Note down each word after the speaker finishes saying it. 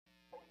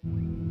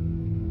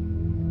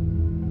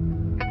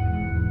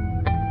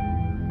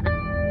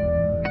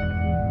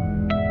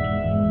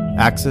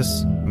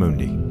Axis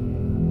Mundi.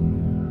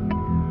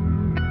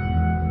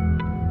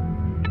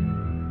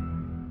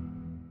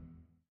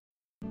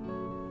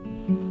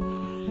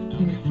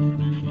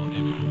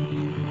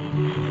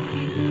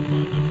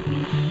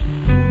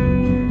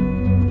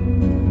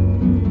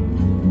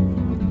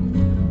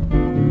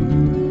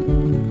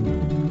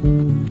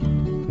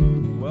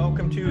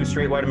 Welcome to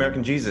Straight White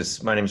American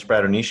Jesus. My name is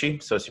Brad Onishi,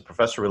 Associate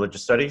Professor of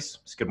Religious Studies,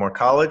 Skidmore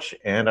College,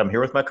 and I'm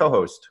here with my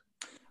co-host.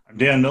 I'm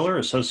Dan Miller,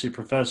 Associate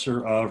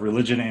Professor of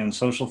Religion and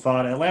Social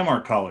Thought at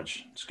Landmark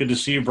College. It's good to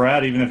see you,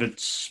 Brad, even if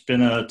it's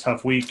been a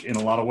tough week in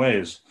a lot of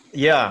ways.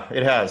 Yeah,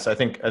 it has. I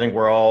think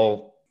we're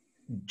all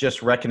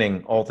just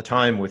reckoning all the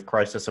time with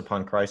crisis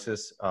upon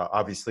crisis.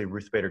 Obviously,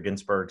 Ruth Bader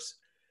Ginsburg's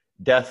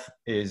death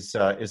is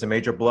a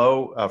major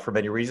blow for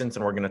many reasons,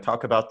 and we're going to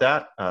talk about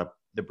that.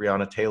 The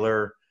Breonna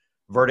Taylor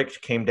verdict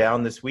came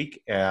down this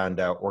week, and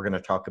we're going to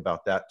talk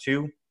about that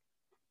too.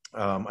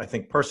 I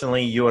think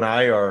personally, you and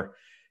I are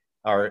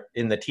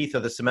in the teeth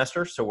of the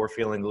semester, so we're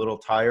feeling a little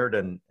tired,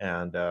 and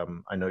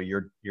I know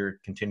you're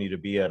continue to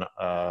be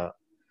a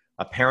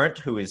parent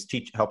who is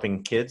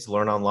helping kids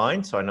learn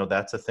online. So I know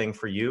that's a thing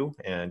for you,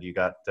 and you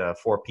got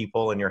 4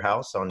 people in your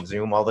house on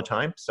Zoom all the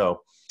time. So,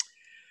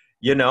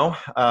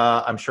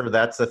 I'm sure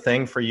that's a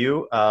thing for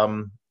you.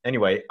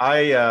 Anyway,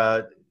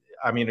 I'm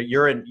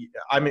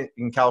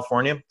in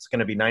California. It's going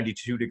to be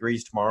 92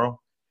 degrees tomorrow.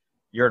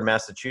 You're in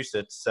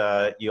Massachusetts.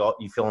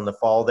 You feeling the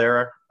fall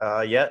there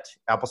yet?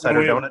 Apple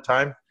cider donut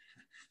time?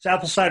 It's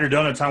apple cider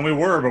donut time.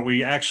 But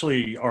we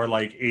actually are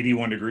like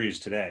 81 degrees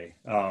today.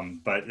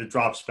 But it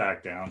drops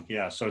back down.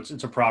 Yeah, so it's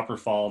a proper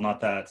fall,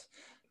 not that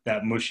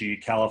mushy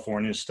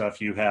California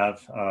stuff you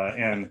have.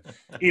 And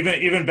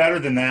even better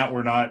than that,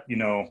 we're not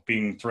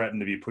being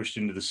threatened to be pushed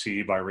into the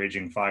sea by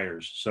raging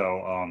fires.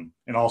 So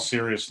in all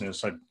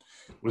seriousness, I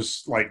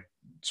was like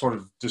sort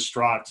of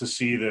distraught to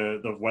see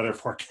the weather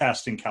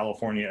forecast in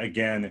California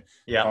again,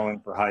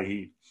 calling for high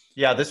heat.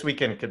 Yeah, this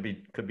weekend could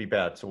be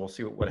bad. So we'll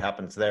see what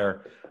happens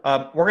there.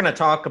 We're going to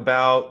talk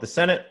about the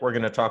Senate. We're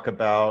going to talk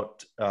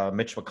about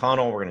Mitch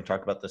McConnell. We're going to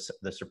talk about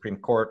the Supreme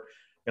Court.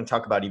 We're going to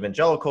talk about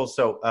evangelicals.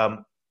 So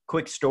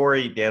quick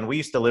story, Dan. We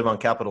used to live on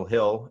Capitol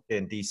Hill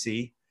in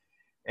D.C.,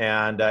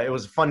 and it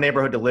was a fun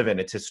neighborhood to live in.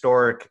 It's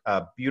historic,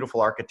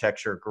 beautiful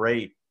architecture,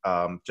 great,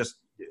 just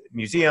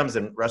museums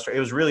and restaurants. It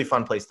was a really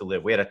fun place to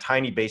live. We had a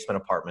tiny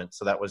basement apartment,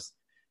 so that was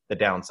the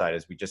downside,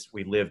 is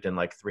we lived in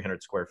like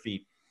 300 square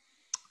feet.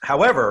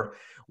 However,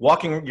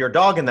 walking your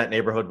dog in that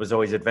neighborhood was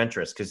always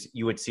adventurous, because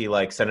you would see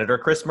like Senator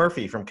Chris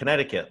Murphy from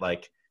Connecticut,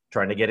 like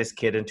trying to get his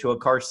kid into a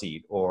car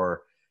seat,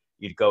 or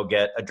you'd go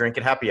get a drink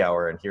at happy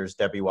hour, and here's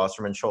Debbie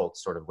Wasserman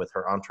Schultz sort of with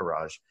her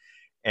entourage.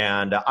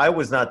 And I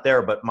was not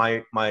there, but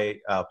my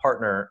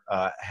partner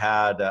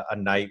had a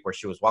night where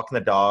she was walking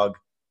the dog,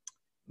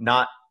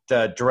 not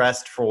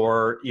dressed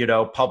for,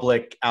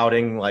 public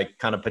outing, like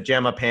kind of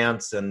pajama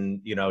pants, and,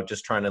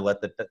 just trying to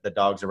let the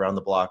dogs around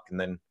the block and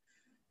then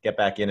get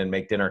back in and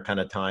make dinner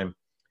kind of time.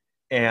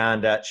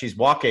 And she's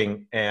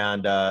walking,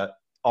 and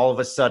all of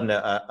a sudden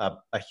a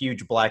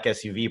huge black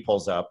SUV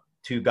pulls up.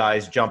 2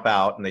 guys jump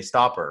out and they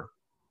stop her.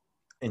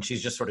 And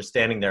she's just sort of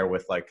standing there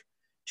with like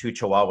 2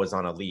 chihuahuas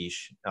on a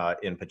leash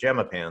in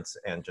pajama pants,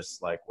 and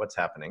just like, what's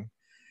happening?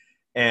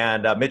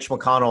 And Mitch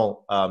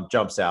McConnell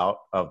jumps out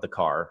of the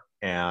car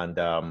and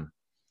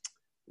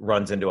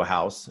runs into a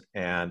house,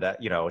 and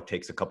it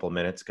takes a couple of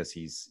minutes because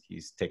he's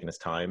taking his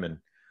time and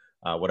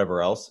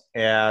whatever else.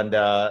 And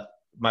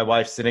my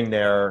wife's standing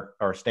there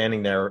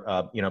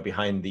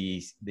behind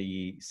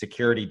the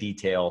security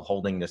detail,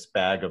 holding this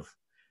bag of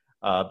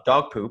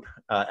dog poop,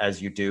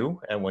 as you do,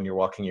 and when you're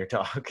walking your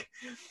dog,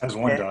 as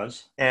one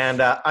does. And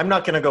I'm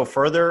not going to go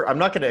further. I'm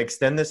not going to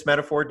extend this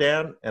metaphor,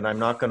 Dan, and I'm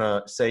not going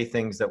to say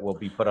things that will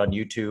be put on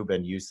YouTube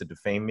and used to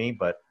defame me,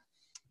 but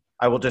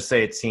I will just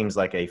say it seems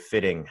like a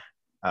fitting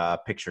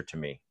picture to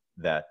me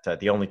that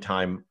the only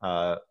time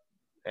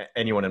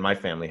anyone in my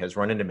family has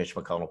run into Mitch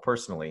McConnell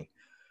personally,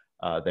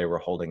 they were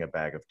holding a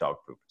bag of dog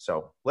poop.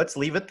 So let's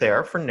leave it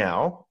there for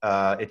now.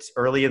 It's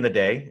early in the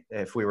day.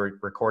 If we were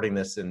recording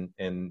this in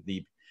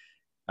the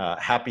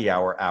happy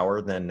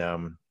hour,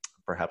 then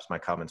perhaps my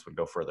comments would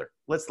go further.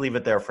 Let's leave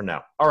it there for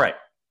now. All right,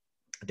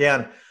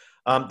 Dan,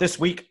 this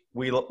week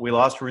we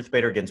lost Ruth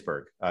Bader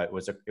Ginsburg. It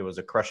was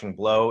a crushing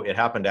blow. It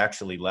happened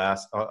actually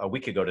a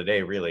week ago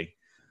today, really.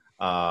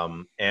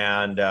 I'll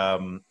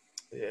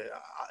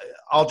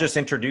just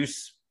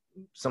introduce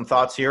some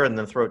thoughts here and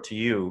then throw it to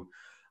you.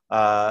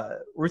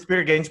 Ruth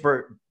Bader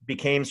Ginsburg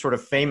became sort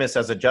of famous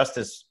as a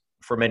justice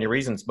for many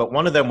reasons, but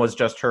one of them was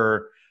just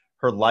her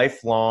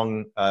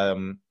lifelong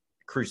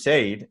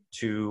crusade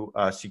to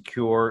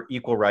secure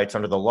equal rights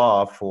under the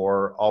law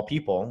for all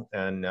people,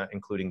 and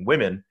including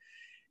women.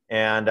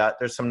 And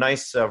there's some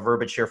nice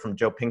verbiage here from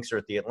Joe Pinkster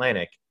at The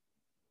Atlantic.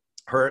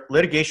 Her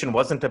litigation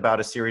wasn't about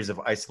a series of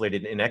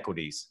isolated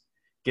inequities.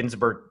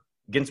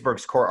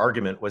 Ginsburg's core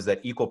argument was that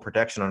equal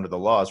protection under the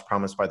laws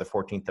promised by the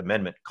 14th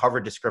Amendment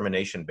covered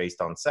discrimination based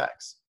on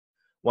sex.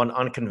 One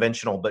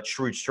unconventional but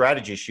shrewd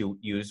strategy she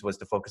used was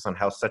to focus on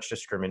how such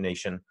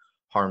discrimination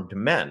harmed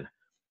men.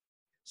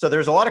 So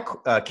there's a lot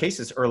of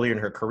cases earlier in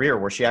her career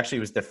where she actually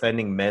was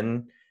defending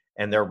men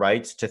and their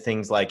rights to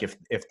things like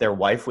if their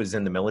wife was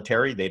in the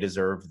military, they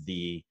deserved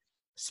the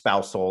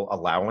spousal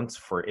allowance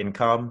for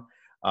income.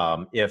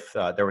 If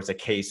there was a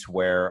case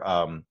where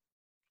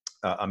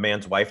a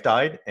man's wife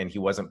died and he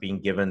wasn't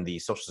being given the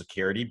Social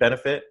Security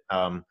benefit,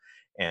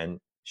 and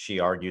she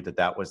argued that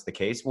that was the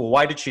case. Well,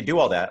 why did she do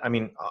all that? I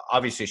mean,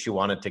 obviously she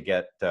wanted to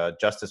get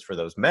justice for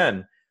those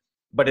men,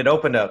 but it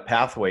opened up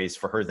pathways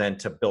for her then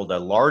to build a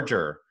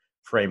larger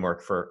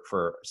framework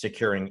for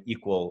securing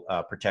equal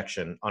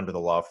protection under the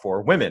law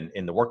for women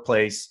in the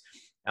workplace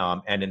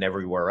and in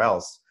everywhere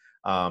else.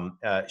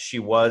 She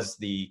was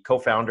the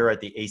co-founder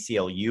at the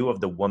ACLU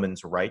of the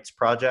Women's Rights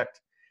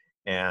Project.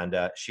 And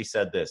she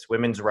said this: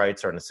 women's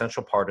rights are an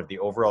essential part of the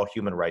overall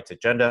human rights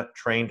agenda,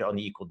 trained on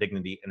the equal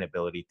dignity and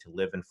ability to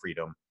live in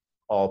freedom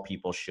all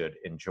people should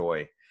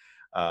enjoy.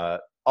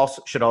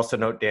 Should also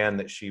note, Dan,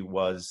 that she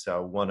was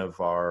one of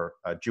our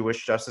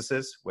Jewish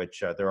justices,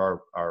 which there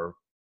are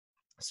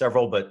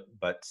several,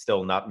 but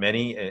still not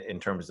many in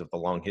terms of the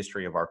long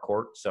history of our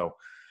court. So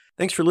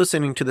thanks for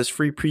listening to this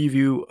free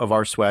preview of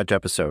our SWAJ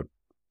episode.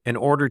 In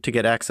order to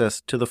get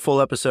access to the full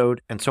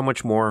episode and so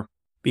much more,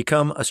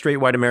 become a Straight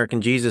White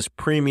American Jesus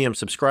premium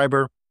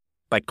subscriber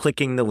by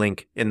clicking the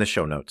link in the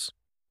show notes.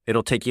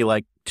 It'll take you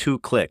like 2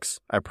 clicks,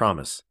 I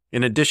promise.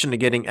 In addition to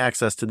getting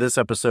access to this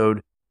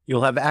episode,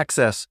 you'll have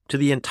access to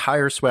the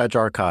entire SWAJ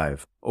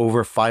archive,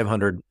 over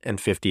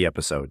 550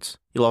 episodes.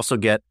 You'll also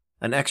get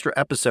an extra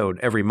episode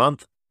every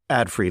month,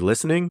 ad-free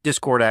listening,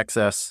 Discord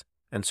access,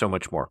 and so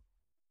much more.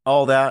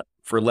 All that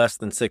for less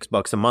than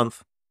 $6 a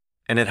month,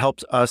 and it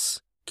helps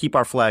us keep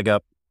our flag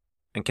up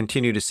and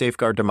continue to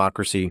safeguard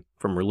democracy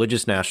from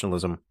religious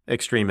nationalism,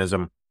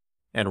 extremism,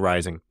 and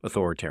rising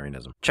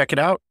authoritarianism. Check it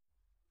out.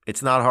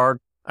 It's not hard,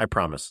 I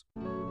promise.